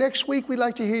 They said, next week we'd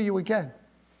like to hear you again.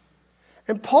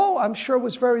 And Paul, I'm sure,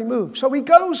 was very moved. So he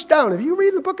goes down. If you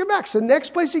read the book of Acts, the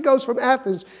next place he goes from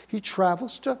Athens, he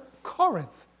travels to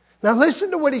Corinth. Now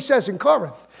listen to what he says in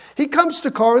Corinth. He comes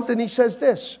to Corinth and he says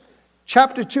this,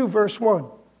 chapter 2, verse 1.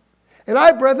 And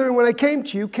I, brethren, when I came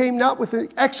to you, came not with an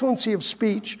excellency of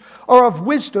speech or of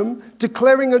wisdom,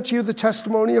 declaring unto you the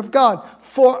testimony of God.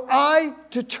 For I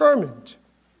determined.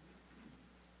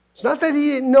 It's not that he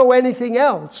didn't know anything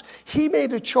else. He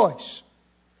made a choice.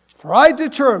 For I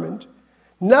determined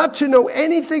not to know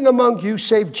anything among you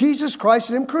save Jesus Christ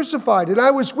and Him crucified. And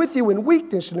I was with you in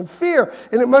weakness and in fear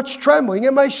and in much trembling.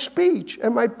 And my speech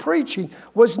and my preaching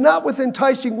was not with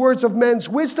enticing words of men's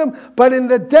wisdom, but in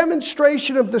the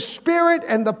demonstration of the Spirit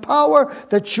and the power,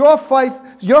 that your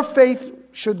faith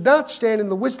should not stand in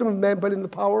the wisdom of men, but in the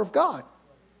power of God.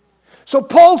 So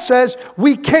Paul says,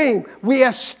 we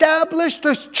established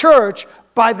this church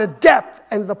by the depth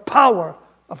and the power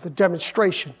of the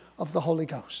demonstration of the Holy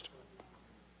Ghost.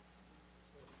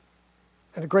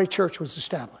 And a great church was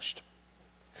established.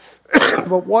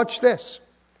 But watch this.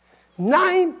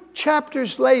 9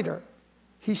 chapters later,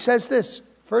 he says this,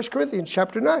 1 Corinthians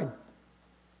chapter 9.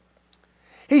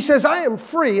 He says, I am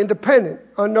free and dependent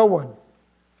on no one.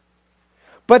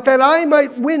 But that I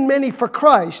might win many for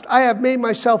Christ, I have made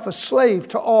myself a slave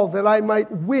to all, that I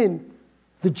might win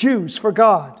the Jews for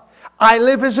God. I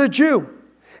live as a Jew.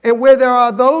 And where there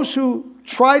are those who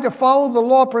try to follow the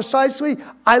law precisely,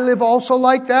 I live also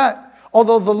like that.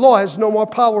 Although the law has no more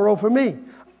power over me.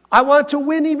 I want to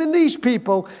win even these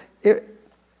people.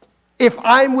 If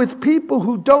I'm with people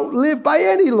who don't live by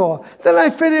any law, then I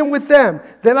fit in with them,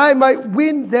 that I might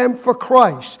win them for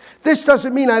Christ. This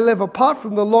doesn't mean I live apart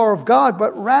from the law of God,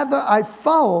 but rather I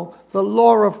follow the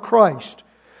law of Christ.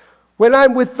 When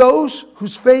I'm with those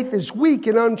whose faith is weak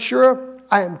and unsure,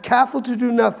 I am careful to do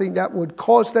nothing that would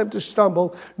cause them to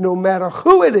stumble, no matter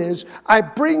who it is. I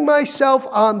bring myself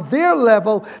on their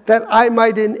level, that I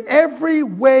might in every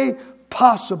way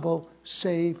possible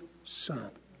save some.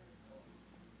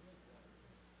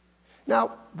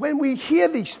 Now, when we hear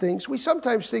these things, we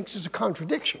sometimes think there's a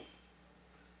contradiction.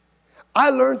 I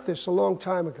learned this a long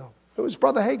time ago. It was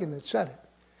Brother Hagin that said it.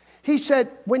 He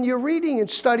said, when you're reading and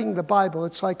studying the Bible,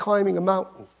 it's like climbing a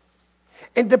mountain.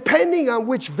 And depending on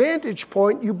which vantage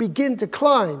point you begin to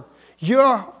climb,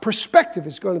 your perspective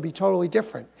is going to be totally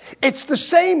different. It's the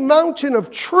same mountain of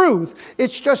truth.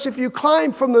 It's just if you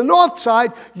climb from the north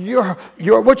side, what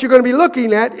you're going to be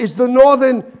looking at is the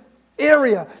northern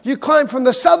area. You climb from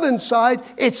the southern side,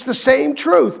 it's the same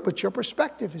truth, but your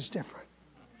perspective is different.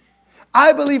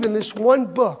 I believe in this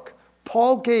one book,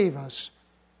 Paul gave us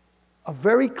a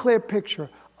very clear picture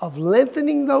of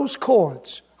lengthening those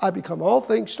cords. I become all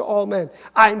things to all men.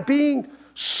 I'm being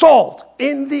salt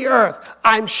in the earth.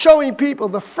 I'm showing people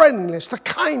the friendliness, the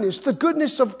kindness, the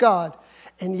goodness of God.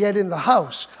 And yet in the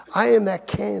house, I am that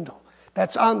candle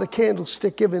that's on the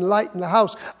candlestick giving light in the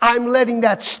house. I'm letting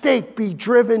that stake be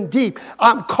driven deep.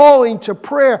 I'm calling to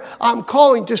prayer. I'm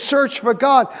calling to search for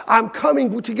God. I'm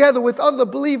coming together with other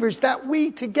believers that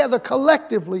we together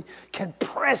collectively can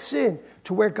press in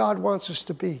to where God wants us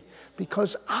to be.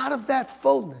 Because out of that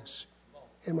fullness,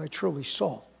 am I truly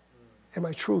salt? Am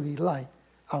I truly light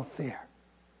out there?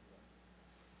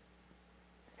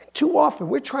 And too often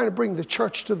we're trying to bring the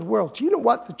church to the world. Do you know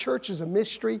what? The church is a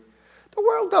mystery. The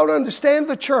world don't understand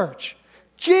the church.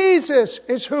 Jesus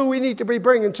is who we need to be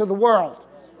bringing to the world.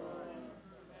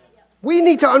 We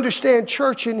need to understand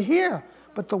church in here,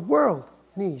 but the world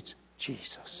needs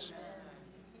Jesus.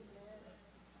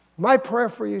 My prayer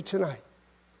for you tonight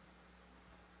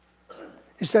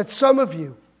is that some of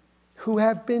you who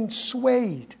have been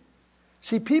swayed,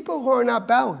 see, people who are not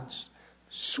balanced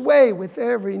sway with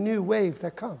every new wave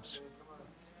that comes.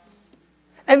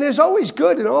 And there's always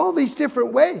good in all these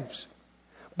different waves.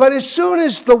 But as soon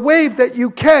as the wave that you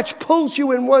catch pulls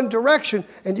you in one direction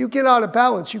and you get out of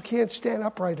balance, you can't stand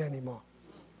upright anymore.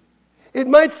 It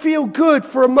might feel good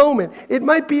for a moment. It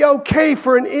might be okay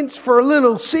for a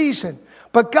little season.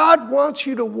 But God wants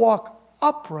you to walk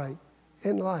upright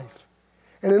in life.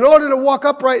 And in order to walk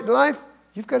upright in life,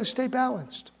 you've got to stay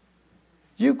balanced.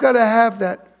 You've got to have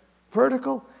that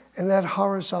vertical and that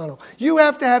horizontal. You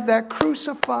have to have that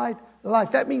crucified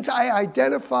life. That means I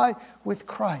identify with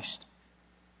Christ.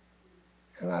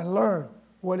 And I learn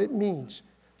what it means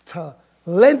to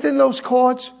lengthen those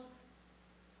cords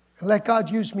and let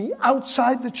God use me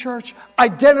outside the church,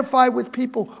 identify with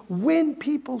people, win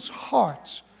people's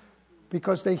hearts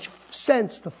because they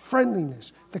sense the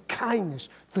friendliness, the kindness,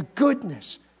 the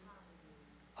goodness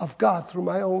of God through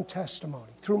my own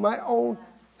testimony, through my own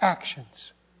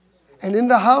actions. And in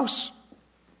the house,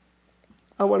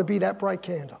 I want to be that bright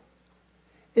candle.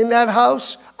 In that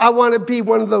house, I want to be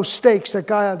one of those stakes that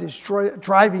God is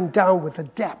driving down with a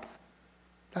depth.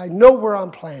 I know where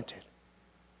I'm planted.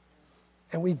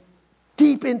 And we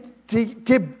dig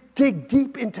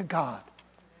deep into God.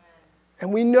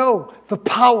 And we know the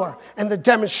power and the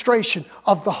demonstration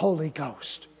of the Holy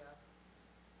Ghost.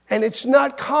 And it's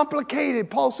not complicated.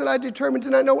 Paul said, I determined to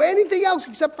not know anything else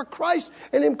except for Christ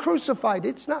and Him crucified.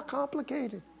 It's not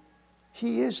complicated.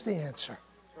 He is the answer.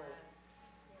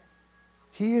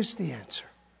 He is the answer.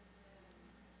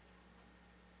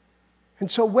 And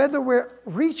so whether we're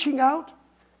reaching out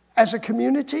as a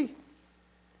community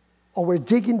or we're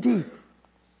digging deep,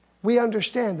 we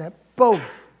understand that both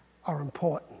are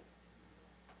important.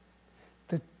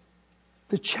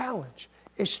 The challenge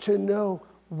is to know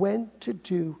when to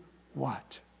do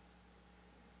what.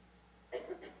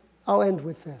 I'll end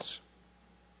with this.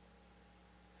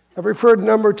 I've referred a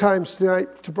number of times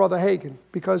tonight to Brother Hagin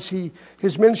because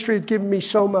his ministry had given me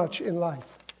so much in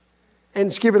life. And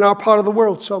it's given our part of the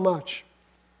world so much.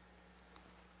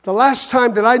 The last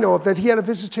time that I know of that he had a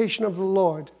visitation of the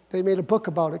Lord, they made a book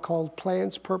about it called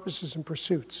Plans, Purposes, and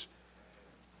Pursuits.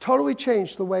 Totally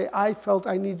changed the way I felt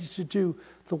I needed to do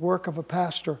the work of a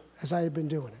pastor as I had been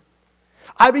doing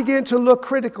it. I began to look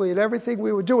critically at everything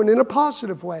we were doing in a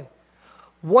positive way.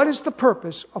 What is the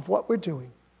purpose of what we're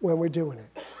doing when we're doing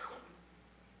it?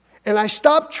 And I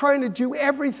stopped trying to do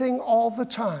everything all the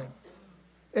time.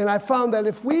 And I found that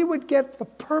if we would get the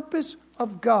purpose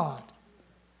of God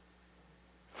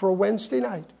for a Wednesday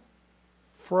night,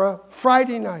 for a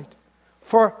Friday night,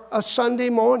 for a Sunday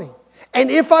morning,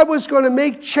 and if I was going to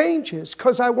make changes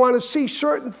because I want to see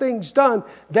certain things done,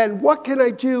 then what can I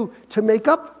do to make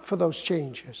up for those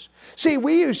changes? See,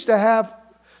 we used to have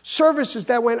services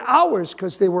that went hours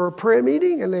because they were a prayer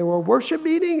meeting and they were a worship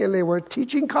meeting and they were a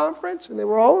teaching conference and they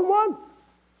were all in one.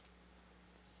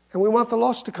 And we want the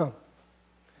lost to come.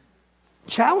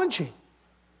 Challenging.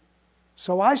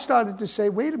 So I started to say,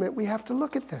 wait a minute, we have to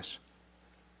look at this.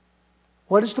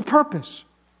 What is the purpose?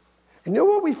 And you know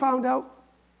what we found out?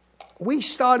 We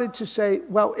started to say,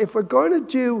 well, if we're going to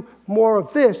do more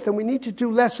of this, then we need to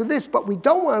do less of this, but we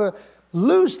don't want to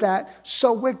lose that,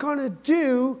 so we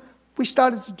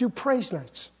started to do praise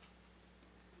nights.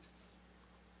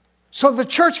 So the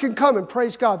church can come and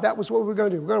praise God. That was what we were going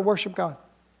to do. We're going to worship God.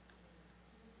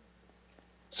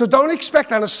 So don't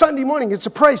expect on a Sunday morning it's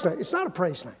a praise night. It's not a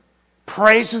praise night.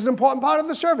 Praise is an important part of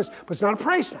the service, but it's not a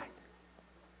praise night.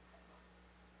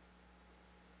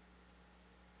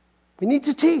 We need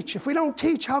to teach. If we don't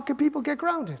teach, how can people get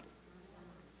grounded?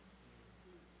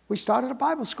 We started a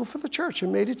Bible school for the church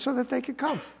and made it so that they could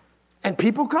come. And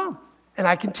people come. And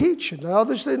I can teach. And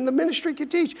others in the ministry can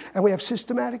teach. And we have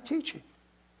systematic teaching.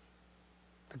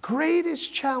 The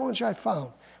greatest challenge I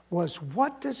found was,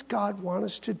 what does God want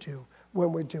us to do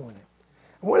when we're doing it?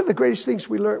 And one of the greatest things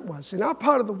we learned was, in our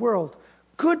part of the world,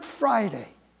 Good Friday.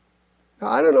 Now,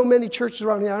 I don't know many churches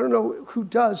around here. I don't know who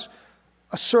does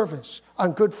a service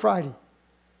on Good Friday.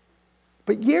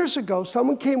 But years ago,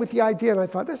 someone came with the idea, and I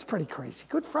thought, that's pretty crazy.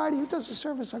 Good Friday? Who does a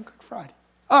service on Good Friday?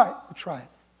 All right, we'll try it.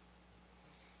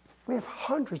 We have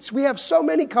hundreds. We have so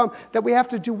many come that we have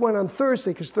to do one on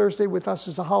Thursday, because Thursday with us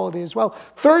is a holiday as well.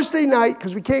 Thursday night,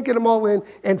 because we can't get them all in,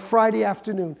 and Friday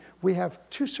afternoon. We have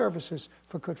 2 services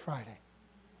for Good Friday.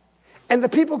 And the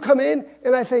people come in,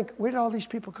 and I think, where did all these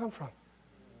people come from?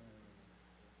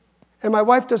 And my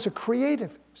wife does a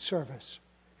creative service.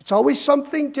 It's always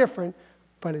something different,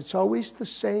 but it's always the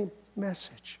same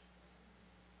message.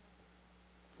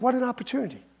 What an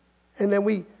opportunity. And then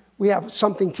we have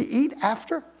something to eat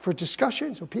after for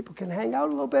discussion so people can hang out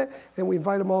a little bit, and we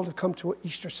invite them all to come to an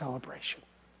Easter celebration.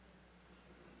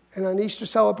 And on Easter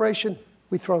celebration,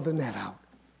 we throw the net out.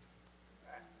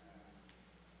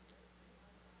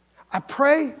 I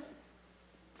pray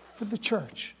for the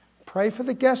church. Pray for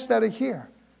the guests that are here,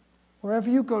 wherever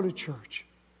you go to church.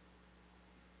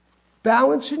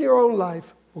 Balance in your own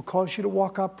life will cause you to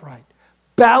walk upright.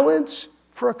 Balance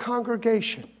for a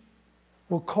congregation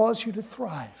will cause you to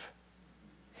thrive.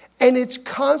 And it's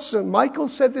constant. Michael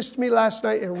said this to me last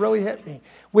night and it really hit me.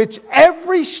 Which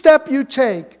every step you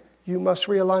take, you must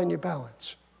realign your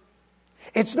balance.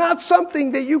 It's not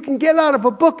something that you can get out of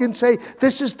a book and say,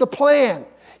 this is the plan.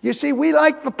 You see, we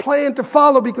like the plan to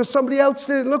follow because somebody else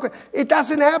didn't look. It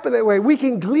doesn't happen that way. We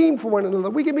can glean from one another.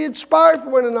 We can be inspired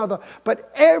from one another.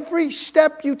 But every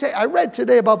step you take, I read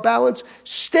today about balance.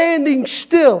 Standing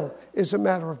still is a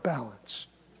matter of balance.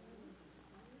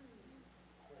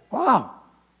 Wow.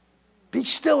 Be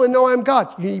still and know I'm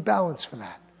God. You need balance for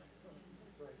that.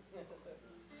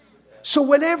 So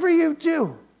whatever you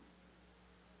do,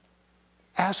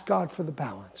 ask God for the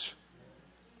balance.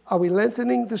 Are we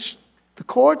lengthening the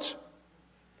cords?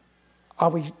 Are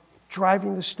we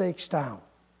driving the stakes down?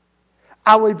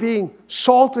 Are we being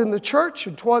salt in the church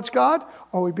and towards God?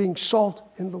 Or are we being salt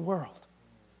in the world?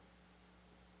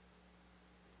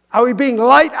 Are we being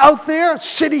light out there,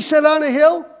 city set on a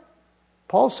hill?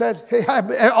 Paul said, hey,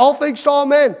 all things to all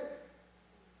men.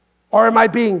 Or am I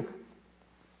being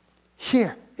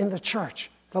here in the church,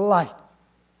 the light,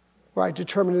 where I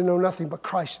determine to know nothing but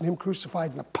Christ and Him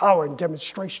crucified in the power and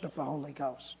demonstration of the Holy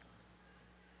Ghost?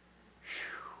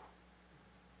 Whew.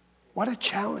 What a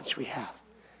challenge we have.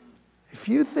 If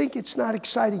you think it's not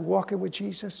exciting walking with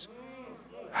Jesus,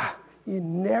 you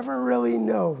never really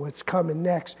know what's coming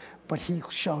next, but He'll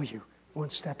show you one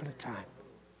step at a time.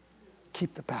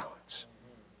 Keep the balance.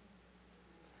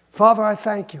 Father, I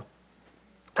thank you.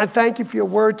 I thank you for your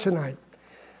word tonight.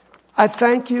 I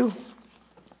thank you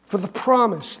for the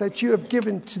promise that you have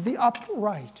given to the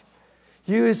upright.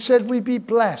 You had said we'd be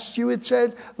blessed. You had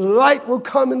said light will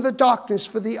come in the darkness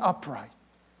for the upright.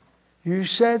 You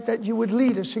said that you would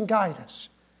lead us and guide us.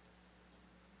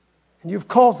 And you've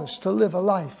called us to live a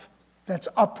life that's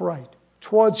upright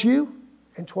towards you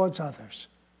and towards others.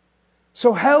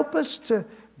 So help us to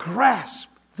grasp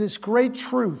this great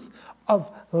truth of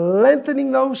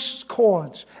lengthening those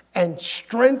cords and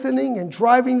strengthening and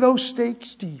driving those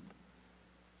stakes deep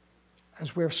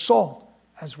as we're salt,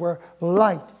 as we're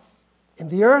light in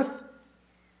the earth,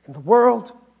 in the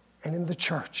world, and in the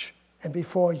church, and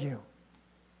before you.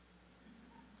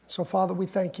 So, Father, we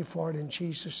thank you for it in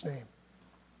Jesus' name.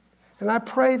 And I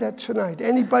pray that tonight,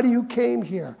 anybody who came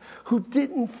here who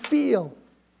didn't feel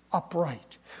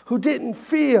upright, who didn't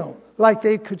feel like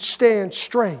they could stand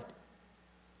straight,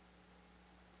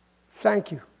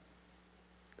 thank you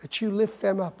that you lift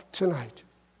them up tonight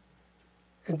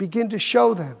and begin to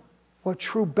show them what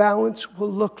true balance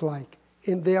will look like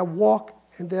in their walk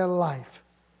and their life.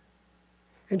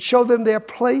 And show them their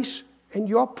place and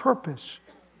your purpose.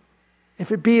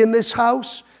 If it be in this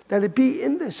house, that it be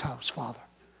in this house, Father.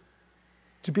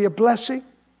 To be a blessing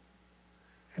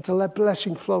and to let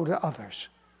blessing flow to others.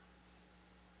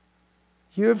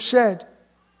 You have said,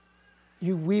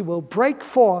 we will break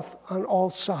forth on all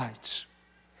sides.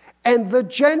 And the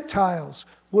Gentiles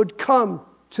would come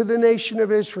to the nation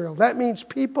of Israel. That means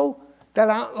people that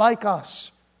aren't like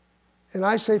us. And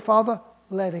I say, Father,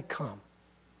 let it come.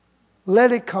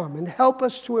 Let it come and help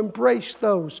us to embrace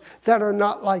those that are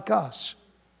not like us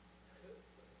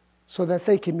so that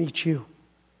they can meet you.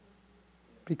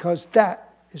 Because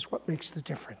that is what makes the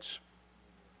difference.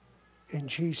 In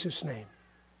Jesus' name.